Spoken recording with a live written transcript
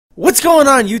What's going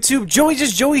on, YouTube?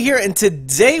 JoeyJustJooey here, and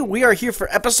today we are here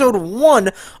for episode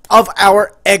 1 of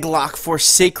our Egglocke for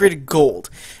Sacred Gold.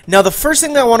 Now, the first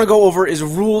thing that I want to go over is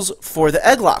rules for the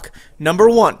Egglocke. Number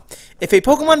 1. If a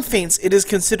Pokemon faints, it is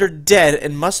considered dead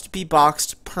and must be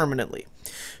boxed permanently.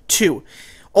 2.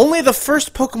 Only the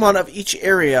first Pokemon of each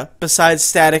area, besides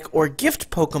static or gift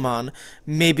Pokemon,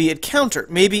 may be encountered.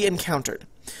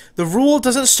 The rule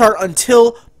doesn't start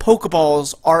until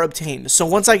Pokéballs are obtained. So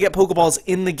once I get Pokéballs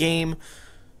in the game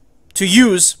to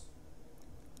use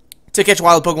to catch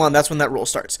wild Pokemon, that's when that rule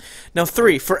starts. Now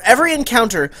 3, for every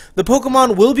encounter, the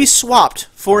Pokemon will be swapped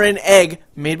for an egg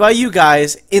made by you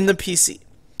guys in the PC.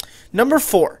 Number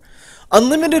 4,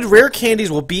 unlimited rare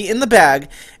candies will be in the bag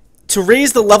to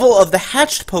raise the level of the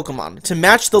hatched Pokemon to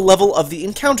match the level of the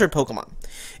encountered Pokemon.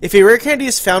 If a rare candy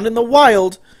is found in the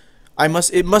wild,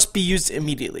 it must be used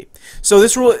immediately. So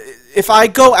this rule, if I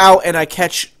go out and I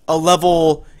catch a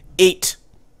level 8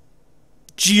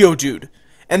 Geodude,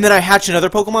 and then I hatch another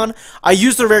Pokemon, I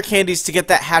use the rare candies to get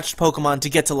that hatched Pokemon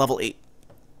to get to level 8.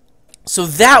 So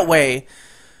that way,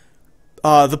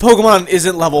 the Pokemon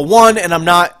isn't level 1, and I'm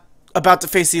not about to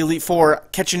face the Elite Four,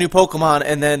 catch a new Pokemon,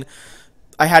 and then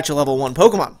I hatch a level 1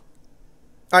 Pokemon.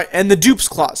 Alright, and the Dupes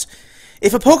Clause.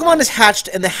 If a Pokemon is hatched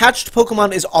and the hatched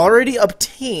Pokemon is already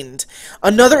obtained,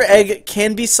 another egg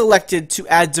can be selected to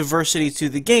add diversity to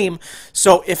the game.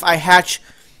 So if I hatch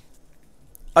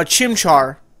a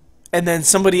Chimchar and then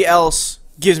somebody else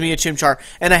gives me a Chimchar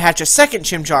and I hatch a second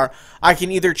Chimchar, I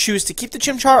can either choose to keep the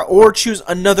Chimchar or choose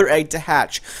another egg to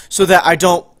hatch so that I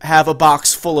don't have a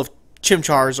box full of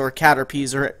Chimchars or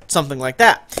Caterpies or something like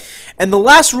that. And the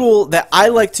last rule that I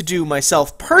like to do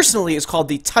myself personally is called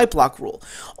the Type Lock rule.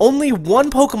 Only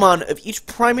one Pokemon of each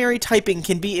primary typing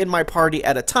can be in my party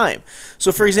at a time.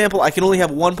 So for example, I can only have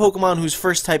one Pokemon whose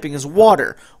first typing is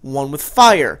water, one with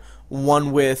fire,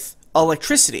 one with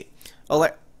electric.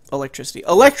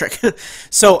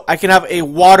 So I can have a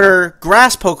water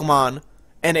grass Pokemon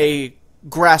and a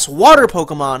grass water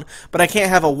Pokemon, but I can't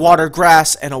have a water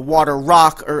grass and a water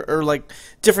rock or like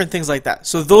different things like that.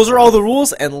 So those are all the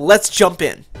rules, and let's jump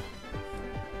in.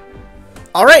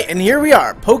 Alright, and here we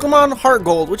are, Pokemon Heart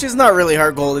Gold, which is not really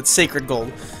Heart Gold, it's Sacred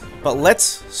Gold. But let's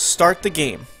start the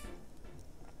game.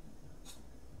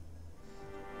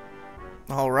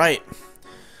 Alright.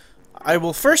 I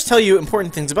will first tell you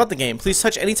important things about the game. Please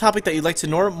touch any topic that you'd like to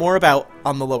know more about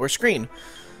on the lower screen.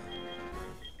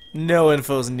 No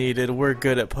info's needed. We're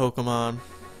good at Pokemon. ...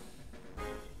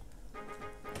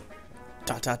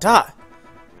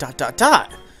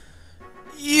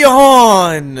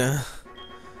 Yawn!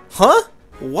 Huh?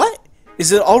 What?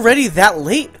 Is it already that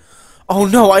late? Oh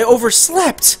no, I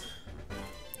overslept!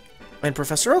 And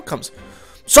Professor Oak comes.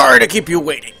 Sorry to keep you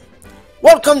waiting.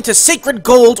 Welcome to Sacred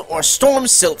Gold or Storm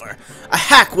Silver, a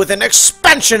hack with an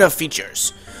expansion of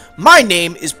features. My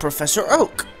name is Professor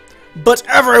Oak, but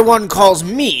everyone calls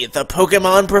me the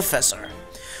Pokemon Professor.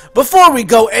 Before we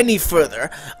go any further,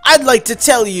 I'd like to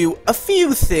tell you a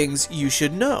few things you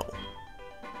should know.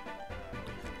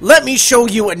 Let me show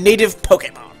you a native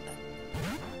Pokemon.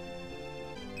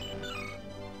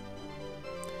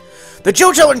 The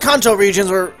Johto and Kanto regions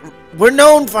were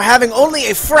known for having only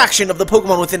a fraction of the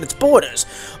Pokemon within its borders,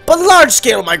 but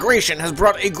large-scale migration has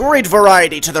brought a great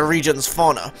variety to the region's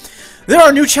fauna. There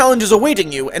are new challenges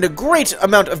awaiting you, and a great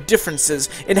amount of differences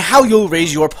in how you'll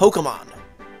raise your Pokemon.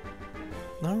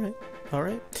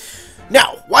 Alright.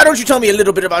 Now, why don't you tell me a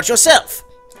little bit about yourself?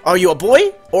 Are you a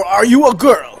boy, or are you a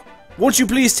girl? Won't you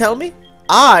please tell me?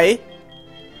 I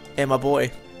am a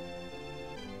boy.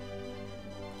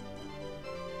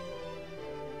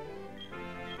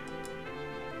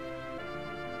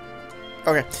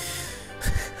 Okay.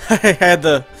 I had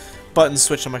the button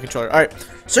switched on my controller. Alright,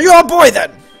 so you're a boy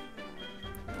then?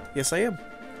 Yes, I am.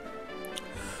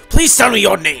 Please tell me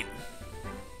your name.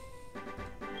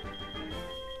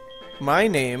 My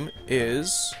name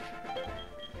is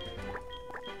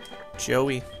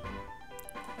Joey.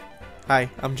 Hi,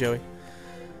 I'm Joey.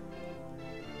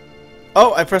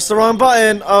 Oh, I pressed the wrong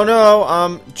button. Oh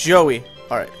no, Joey.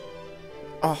 Alright.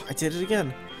 Oh, I did it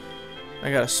again.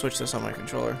 I gotta switch this on my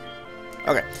controller.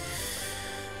 Okay.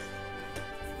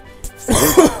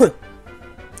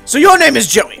 So your name is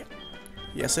Joey?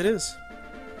 Yes, it is.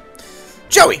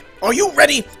 Joey, are you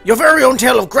ready? Your very own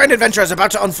tale of grand adventure is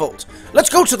about to unfold. Let's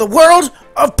go to the world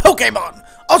of Pokémon.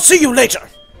 I'll see you later.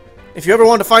 If you ever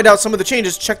want to find out some of the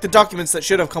changes, check the documents that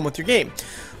should have come with your game.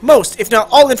 Most, if not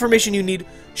all information you need,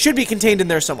 should be contained in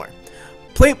there somewhere.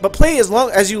 Play as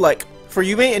long as you like, for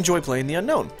you may enjoy playing the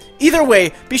unknown. Either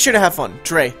way, be sure to have fun.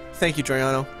 Dre. Thank you,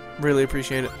 Drayano. Really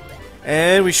appreciate it.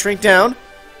 And we shrink down.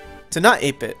 to not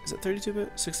 8-bit. Is it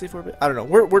 32-bit? 64-bit? I don't know.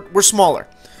 We're smaller.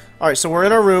 Alright, so we're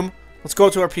in our room. Let's go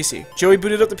to our PC. Joey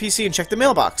booted up the PC and checked the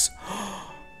mailbox.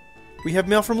 We have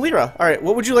mail from Lyra. Alright,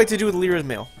 what would you like to do with Lyra's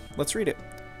mail? Let's read it.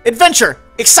 Adventure!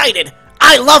 Excited!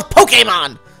 I love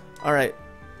Pokémon! Alright.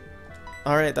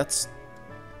 Alright, that's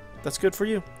good for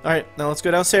you. Alright, now let's go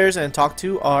downstairs and talk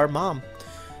to our mom.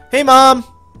 Hey, Mom!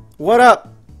 What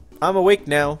up? I'm awake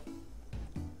now.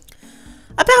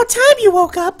 About time you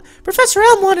woke up. Professor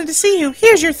Elm wanted to see you.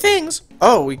 Here's your things.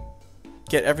 Oh, we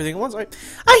get everything at once. Right.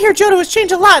 I hear Johto has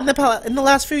changed a lot in the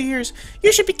last few years.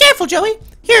 You should be careful, Joey.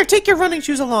 Here, take your running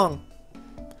shoes along.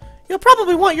 You'll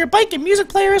probably want your bike and music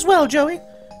player as well, Joey.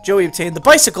 Joey obtained the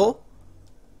bicycle.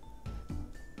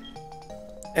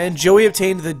 And Joey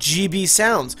obtained the GB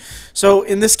sounds. So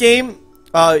in this game,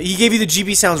 he gave you the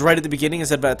GB sounds right at the beginning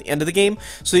instead of at the end of the game,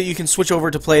 so that you can switch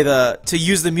over to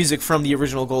use the music from the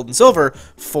original Gold and Silver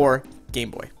for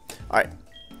Game Boy. Alright.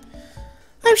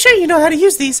 I'm sure you know how to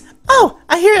use these. Oh,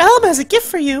 I hear Elm has a gift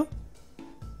for you.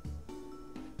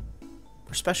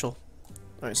 We're special.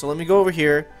 Alright, so let me go over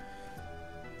here.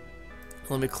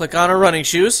 Let me click on our running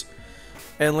shoes.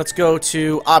 And let's go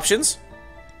to options.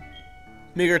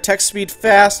 Make our text speed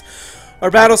fast. Our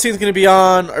battle scene's going to be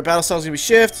on. Our battle style is going to be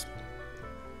shift.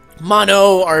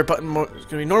 Mono, our button is going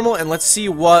to be normal. And let's see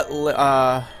what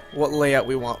layout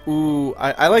we want. Ooh,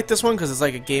 I like this one because it's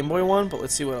like a Game Boy one. But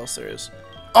let's see what else there is.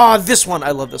 Oh, this one.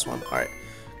 I love this one. Alright,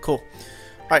 cool.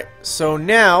 Alright, so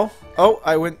now... Oh,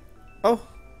 I went... Oh,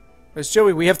 there's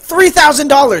Joey. We have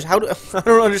 $3,000! How do... I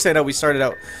don't understand how we started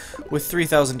out with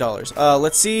 $3,000.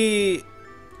 Let's see...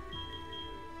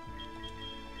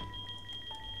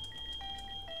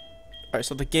 Alright,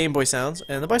 so the Game Boy sounds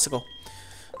and the bicycle.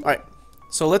 Alright,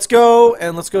 so let's go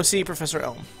and let's go see Professor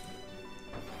Elm.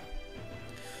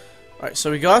 Alright, so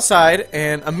we go outside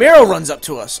and a Meryl runs up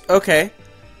to us. Okay.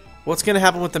 What's gonna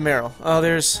happen with the Meryl? Oh,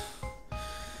 there's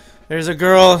a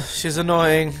girl. She's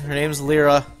annoying. Her name's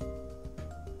Lyra.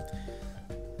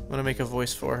 I'm gonna make a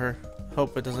voice for her.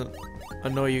 Hope it doesn't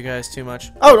annoy you guys too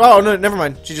much. Oh, no, never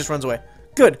mind. She just runs away.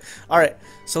 Good. Alright,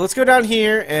 so let's go down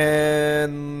here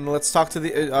and let's talk to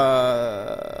the,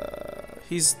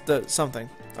 he's the something.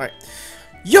 Alright.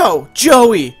 Yo,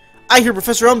 Joey! I hear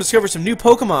Professor Elm discovered some new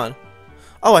Pokemon.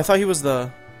 Oh, I thought he was the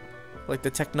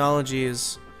technology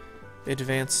is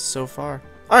advanced so far.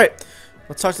 Alright,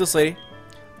 let's talk to this lady.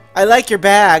 I like your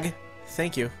bag.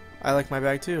 Thank you. I like my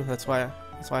bag too. That's why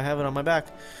I have it on my back.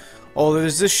 Oh,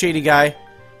 there's this shady guy. ...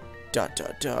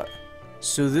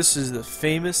 So this is the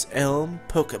famous Elm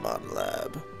Pokemon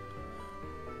Lab.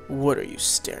 What are you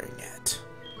staring at?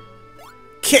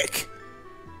 Kick!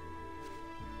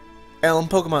 Elm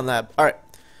Pokemon Lab. Alright.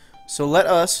 So let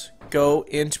us go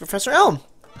into Professor Elm.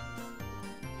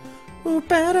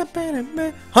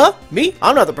 Huh? Me?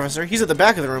 I'm not the professor. He's at the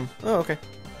back of the room. Oh, okay.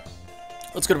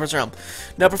 Let's go to Professor Elm.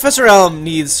 Now, Professor Elm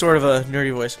needs sort of a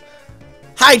nerdy voice.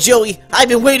 Hi, Joey. I've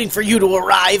been waiting for you to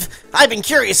arrive. I've been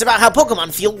curious about how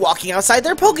Pokemon feel walking outside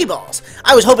their Pokeballs.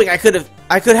 I was hoping I could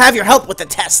have your help with the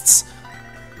tests.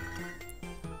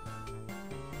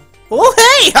 Oh,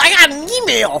 hey! I got an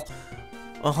email!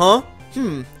 Uh-huh.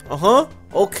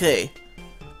 Okay.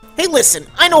 Hey, listen.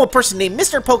 I know a person named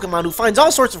Mr. Pokemon who finds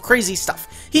all sorts of crazy stuff.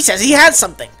 He says he has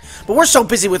something, but we're so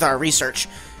busy with our research.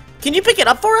 Can you pick it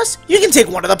up for us? You can take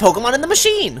one of the Pokemon in the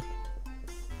machine.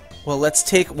 Well, let's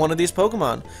take one of these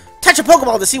Pokemon. Touch a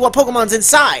Pokeball to see what Pokemon's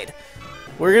inside.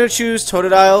 We're gonna choose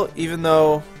Totodile, even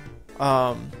though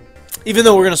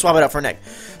we're gonna swap it out for an egg.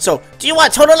 So, do you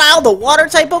want Totodile, the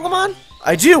Water-type Pokemon?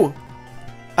 I do.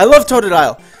 I love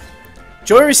Totodile.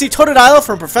 Joey received Totodile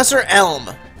from Professor Elm.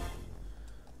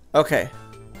 Okay.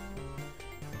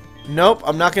 Nope,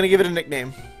 I'm not gonna give it a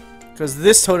nickname, because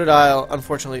this Totodile,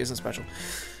 unfortunately, isn't special.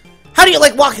 How do you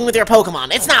like walking with your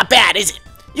Pokemon? It's not bad, is it?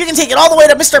 You can take it all the way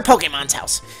to Mr. Pokemon's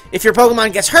house. If your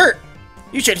Pokemon gets hurt,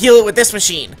 you should heal it with this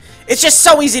machine. It's just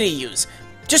so easy to use.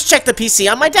 Just check the PC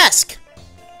on my desk.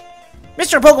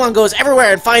 Mr. Pokemon goes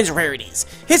everywhere and finds rarities.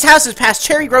 His house is past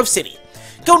Cherry Grove City.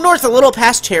 Go north a little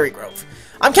past Cherry Grove.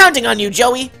 I'm counting on you,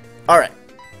 Joey. Alright.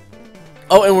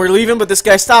 Oh, and we're leaving, but this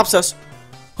guy stops us.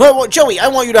 Oh, well, Joey, I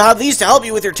want you to have these to help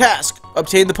you with your task.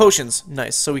 Obtain the potions.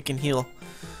 Nice, so we can heal.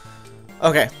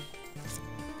 Okay.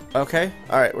 Okay,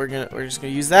 alright, we're just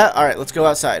gonna use that. Alright, let's go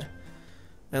outside.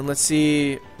 And let's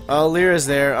see. Oh, Lyra's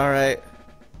there, alright.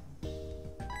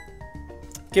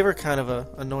 Give her kind of a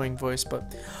annoying voice,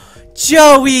 but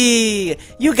Joey!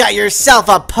 You got yourself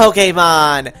a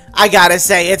Pokemon! I gotta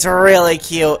say, it's really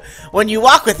cute. When you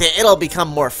walk with it, it'll become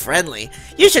more friendly.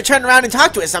 You should turn around and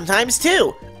talk to it sometimes,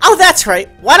 too. Oh, that's right.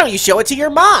 Why don't you show it to your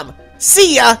mom?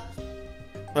 See ya!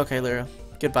 Okay, Lyra.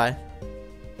 Goodbye.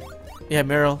 Yeah,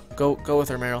 Meryl. Go with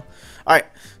her, Meryl. Alright,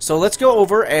 so let's go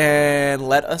over and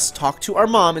let us talk to our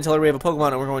mom and tell her we have a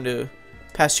Pokemon and we're going to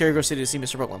pass Cherry Grove City to see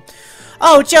Mr. Pokemon.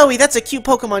 Oh, Joey, that's a cute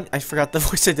Pokemon. I forgot the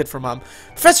voice I did for Mom.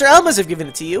 Professor Elm must have given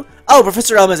it to you. Oh,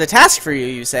 Professor Elm has a task for you,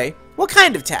 you say? What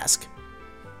kind of task?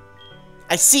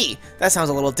 I see. That sounds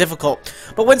a little difficult.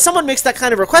 But when someone makes that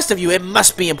kind of request of you, it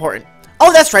must be important.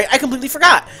 Oh, that's right. I completely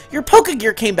forgot. Your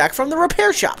Pokegear came back from the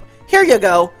repair shop. Here you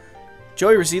go.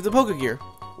 Joey received the Pokegear.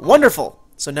 Wonderful.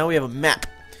 So now we have a map.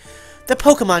 The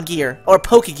Pokemon Gear, or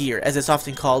Pokegear as it's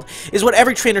often called, is what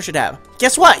every trainer should have.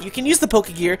 Guess what? You can use the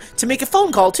Pokegear to make a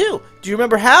phone call too. Do you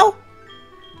remember how?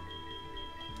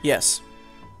 Yes.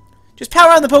 Just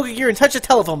power on the Pokegear and touch the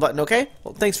telephone button, okay?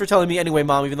 Well, thanks for telling me anyway,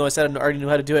 Mom, even though I said I already knew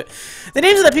how to do it. The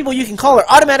names of the people you can call are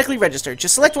automatically registered.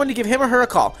 Just select one to give him or her a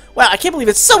call. Wow, I can't believe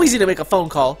it's so easy to make a phone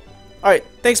call. Alright,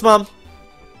 thanks, Mom.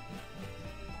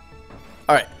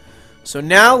 Alright. So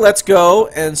now let's go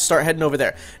and start heading over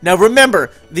there. Now remember,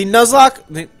 the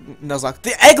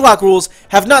Egglocke rules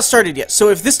have not started yet. So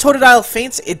if this Totodile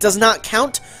faints, it does not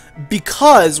count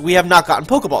because we have not gotten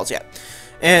Pokeballs yet.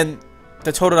 And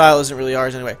the Totodile isn't really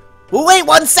ours anyway. Well, wait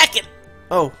 1 second!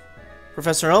 Oh,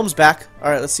 Professor Elm's back.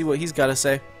 Alright, let's see what he's got to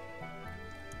say.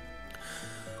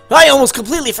 I almost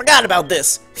completely forgot about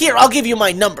this. Here, I'll give you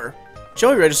my number.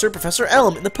 Joey registered Professor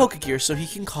Elm in the Pokegear so he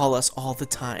can call us all the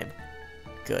time.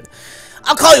 Good.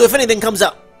 I'll call you if anything comes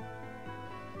up.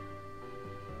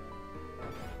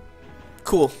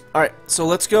 Cool. Alright, so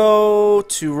let's go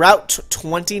to Route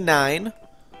 29.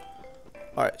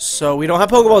 Alright, so we don't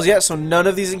have Pokeballs yet, so none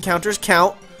of these encounters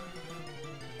count.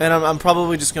 And I'm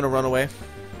probably just going to run away.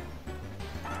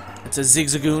 It's a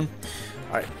Zigzagoon.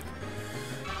 Alright.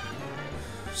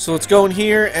 So let's go in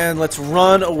here and let's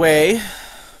run away.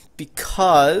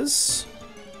 Because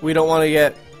we don't want to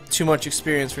get too much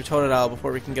experience for Totodile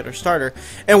before we can get our starter.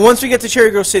 And once we get to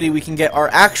Cherry Grove City, we can get our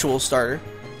actual starter.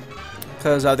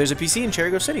 Because there's a PC in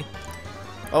Cherry Grove City.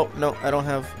 Oh, no, I don't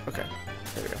have... Okay,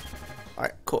 there we go.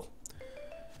 Alright, cool.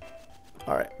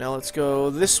 Alright, now let's go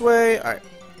this way. Alright.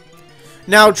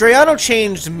 Now, Drayano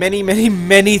changed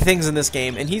many things in this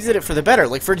game, and he did it for the better.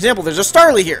 Like, for example, there's a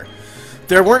Starly here.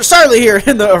 There weren't Starly here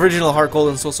in the original Heart Gold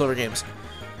and Soul Silver games.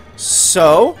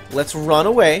 So, let's run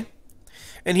away.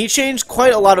 And he changed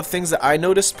quite a lot of things that I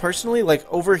noticed personally.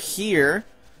 Like over here,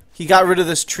 he got rid of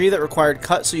this tree that required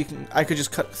cut, so I could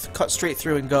just cut straight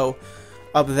through and go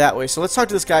up that way. So let's talk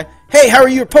to this guy. Hey, how are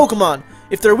your Pokemon?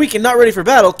 If they're weak and not ready for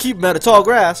battle, keep them out of tall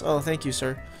grass. Oh, thank you,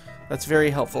 sir. That's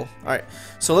very helpful. Alright,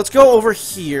 so let's go over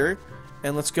here,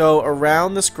 and let's go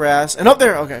around this grass. And up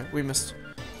there! Okay, we missed.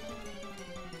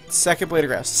 Second blade of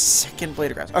grass. Second blade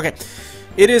of grass. Okay,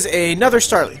 it is another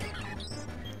Starly.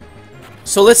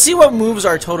 So let's see what moves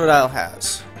our Totodile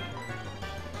has.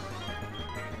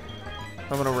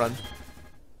 I'm gonna run.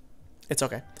 It's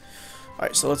okay.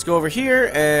 Alright, so let's go over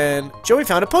here, and Joey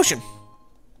found a potion.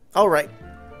 Alright.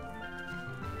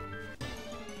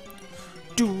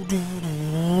 Alright.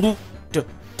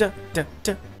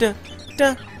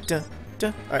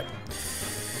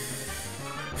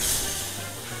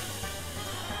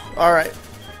 Alright.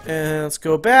 And let's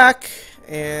go back,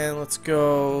 and let's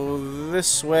go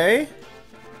this way.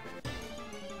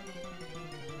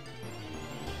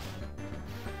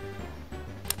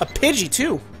 A Pidgey,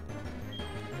 too.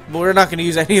 But we're not going to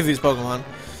use any of these Pokemon.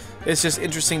 It's just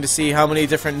interesting to see how many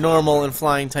different normal and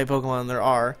flying type Pokemon there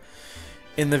are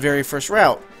in the very first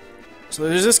route. So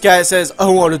there's this guy that says, I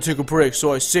want to take a break,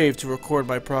 so I saved to record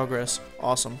my progress.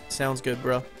 Awesome. Sounds good,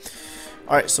 bro.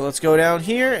 Alright, so let's go down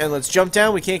here, and let's jump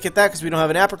down. We can't get that because we don't have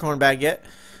an Apricorn bag yet.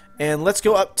 And let's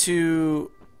go up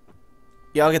to...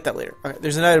 Yeah, I'll get that later. Alright,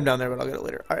 there's an item down there, but I'll get it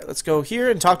later. Alright, let's go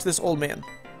here and talk to this old man.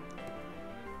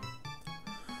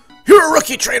 You're a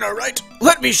rookie trainer, right?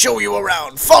 Let me show you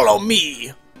around. Follow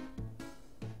me.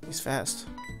 He's fast.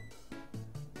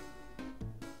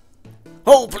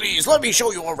 Oh, please, let me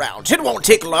show you around. It won't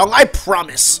take long, I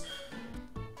promise.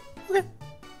 Okay.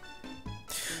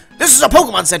 This is a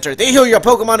Pokemon Center. They heal your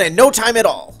Pokemon in no time at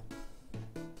all.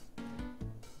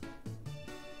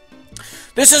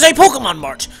 This is a Pokemon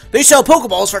Mart. They sell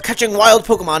Pokeballs for catching wild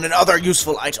Pokemon and other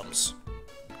useful items.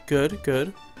 Good,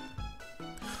 good.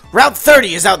 Route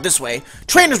 30 is out this way.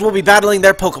 Trainers will be battling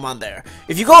their Pokemon there.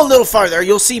 If you go a little farther,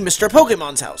 you'll see Mr.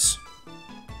 Pokemon's house.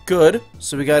 Good.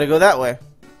 So we gotta go that way.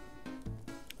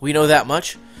 We know that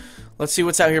much. Let's see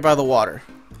what's out here by the water.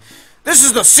 This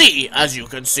is the sea, as you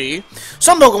can see.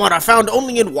 Some Pokemon are found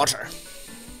only in water.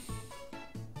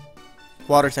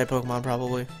 Water-type Pokemon,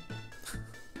 probably.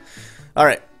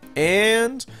 Alright.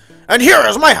 And here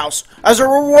is my house. As a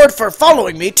reward for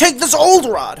following me, take this old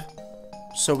rod.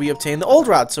 So we obtain the old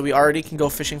rod, so we already can go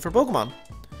fishing for Pokemon.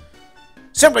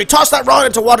 Simply toss that rod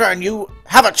into water and you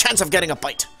have a chance of getting a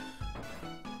bite.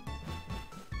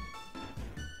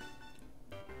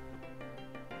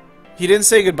 He didn't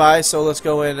say goodbye, so let's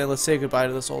go in and let's say goodbye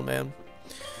to this old man.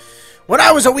 When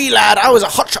I was a wee lad, I was a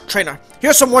hotshot trainer.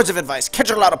 Here's some words of advice. Catch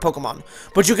a lot of Pokemon,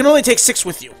 but you can only take 6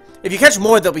 with you. If you catch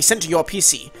more, they'll be sent to your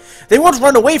PC. They won't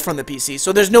run away from the PC,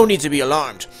 so there's no need to be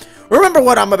alarmed. Remember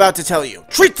what I'm about to tell you.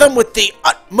 Treat them with the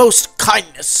utmost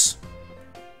kindness.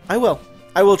 I will.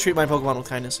 I will treat my Pokemon with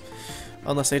kindness.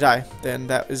 Unless they die. Then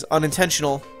that is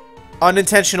unintentional.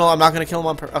 Unintentional. I'm not going to kill them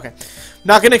on purpose. Okay.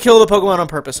 Not going to kill the Pokemon on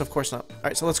purpose. Of course not.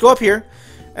 Alright, so let's go up here.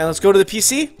 And let's go to the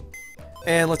PC.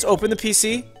 And let's open the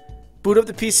PC. Boot up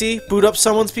the PC. Boot up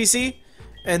someone's PC.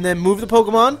 And then move the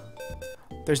Pokemon.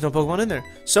 There's no Pokemon in there.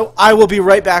 So I will be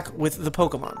right back with the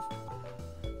Pokemon.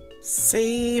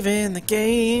 Saving the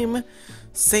game.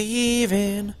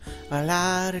 Saving a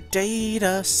lot of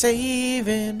data.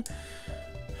 Saving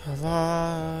a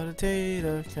lot of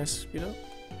data. Can I speed up?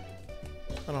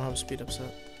 I don't have a speed up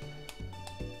set.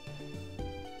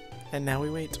 And now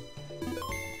we wait.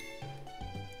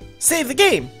 Save the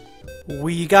game!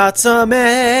 We got some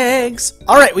eggs!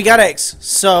 Alright, we got eggs.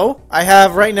 So, I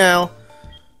have right now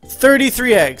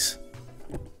 33 eggs.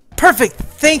 Perfect!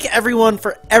 Thank everyone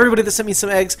for everybody that sent me some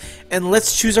eggs. And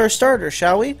let's choose our starter,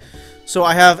 shall we? So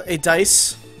I have a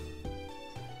dice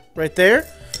right there.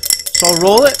 So I'll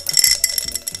roll it.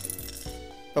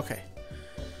 Okay.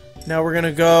 Now we're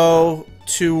gonna go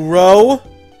to row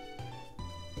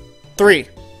 3. Okay,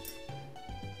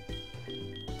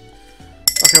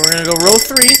 we're gonna go row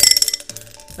 3.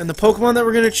 And the Pokemon that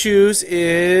we're gonna choose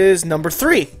is number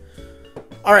 3.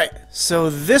 Alright, so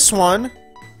this one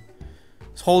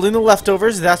is holding the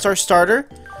leftovers. That's our starter.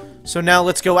 So now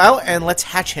let's go out and let's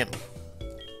hatch him.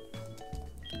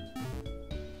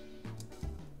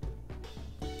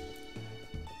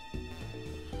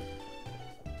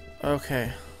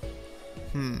 Okay.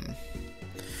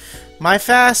 My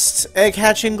fast egg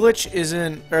hatching glitch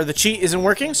isn't, or the cheat isn't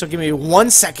working, so give me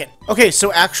 1 second. Okay,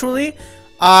 so actually,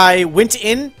 I went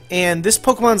in, and this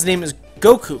Pokemon's name is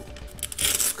Goku.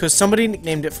 Because somebody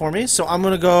named it for me, so I'm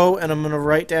gonna go and I'm gonna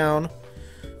write down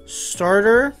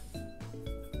starter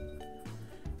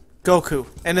Goku.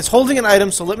 And it's holding an item,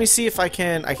 so let me see if I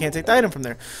can't take the item from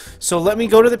there. So let me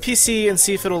go to the PC and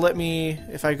see if it'll let me,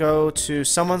 if I go to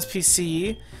someone's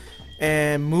PC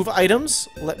and move items,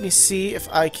 let me see if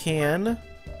I can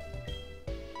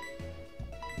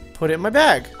put it in my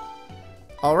bag.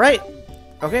 Alright.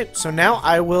 Okay, so now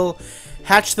I will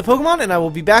hatch the Pokemon and I will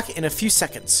be back in a few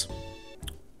seconds.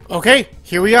 Okay,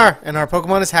 here we are, and our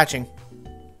Pokemon is hatching.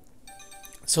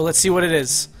 So let's see what it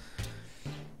is.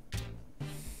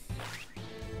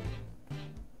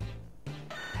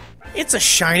 It's a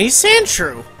shiny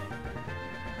Sandshrew!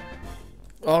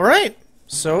 Alright,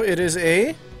 so it is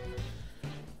a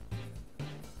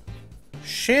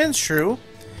Sandshrew,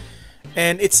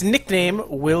 and its nickname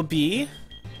will be...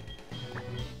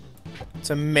 It's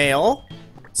a male.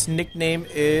 Its nickname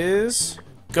is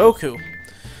Goku.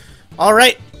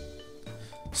 Alright.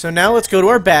 So now let's go to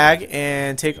our bag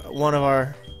and take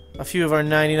a few of our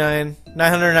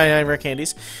 999 rare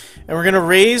candies. And we're going to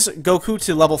raise Goku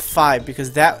to level 5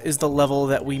 because that is the level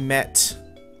that we met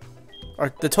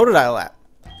the Totodile at.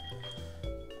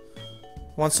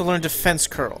 Wants to learn Defense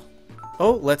Curl.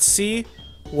 Oh, let's see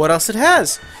what else it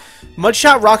has.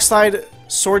 Mudshot, Rock Slide,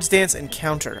 Swords Dance, and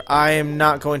Counter. I am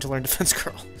not going to learn Defense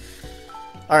Curl.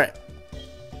 Alright.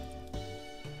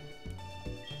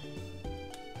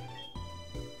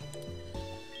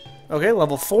 Okay,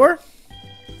 level 4.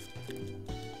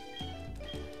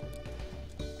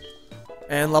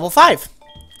 And level 5.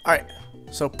 Alright,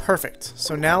 so perfect.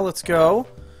 So now let's go.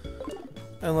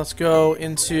 And let's go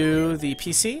into the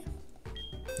PC.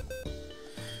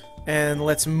 And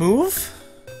let's move.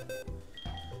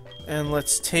 And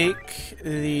let's take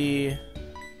the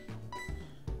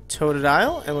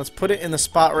Totodile and let's put it in the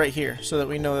spot right here so that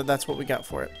we know that that's what we got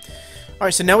for it.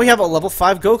 Alright, so now we have a level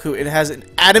 5 Goku. It has an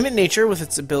adamant nature with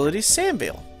its ability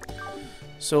Sandveil.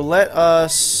 So let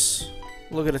us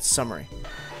look at its summary.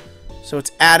 So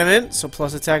it's adamant, so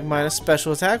plus attack minus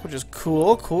special attack, which is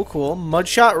cool, cool, cool.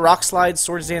 Mudshot, Rock Slide,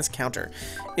 Swords Dance, Counter.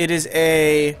 It is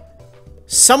a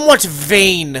somewhat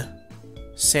vain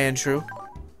Sandshrew.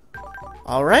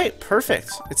 Alright,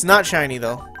 perfect. It's not shiny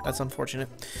though. That's unfortunate.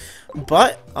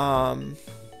 But,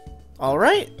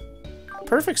 alright.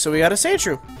 Perfect, so we got a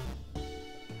Sandshrew.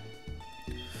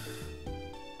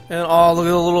 And oh, look at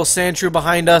the little Sandshrew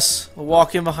behind us.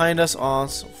 Walking behind us. Oh,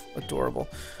 it's so adorable.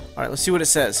 Alright, let's see what it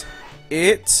says.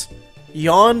 It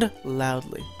yawned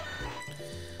loudly.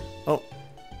 Oh.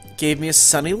 gave me a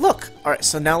sunny look. Alright,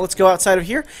 so now let's go outside of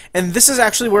here. And this is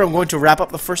actually where I'm going to wrap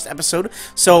up the first episode.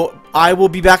 So I will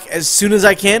be back as soon as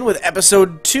I can with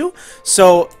episode 2.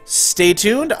 So stay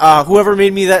tuned. Whoever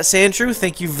made me that Sandshrew,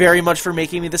 thank you very much for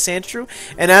making me the Sandshrew.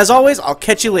 And as always, I'll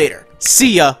catch you later.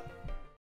 See ya!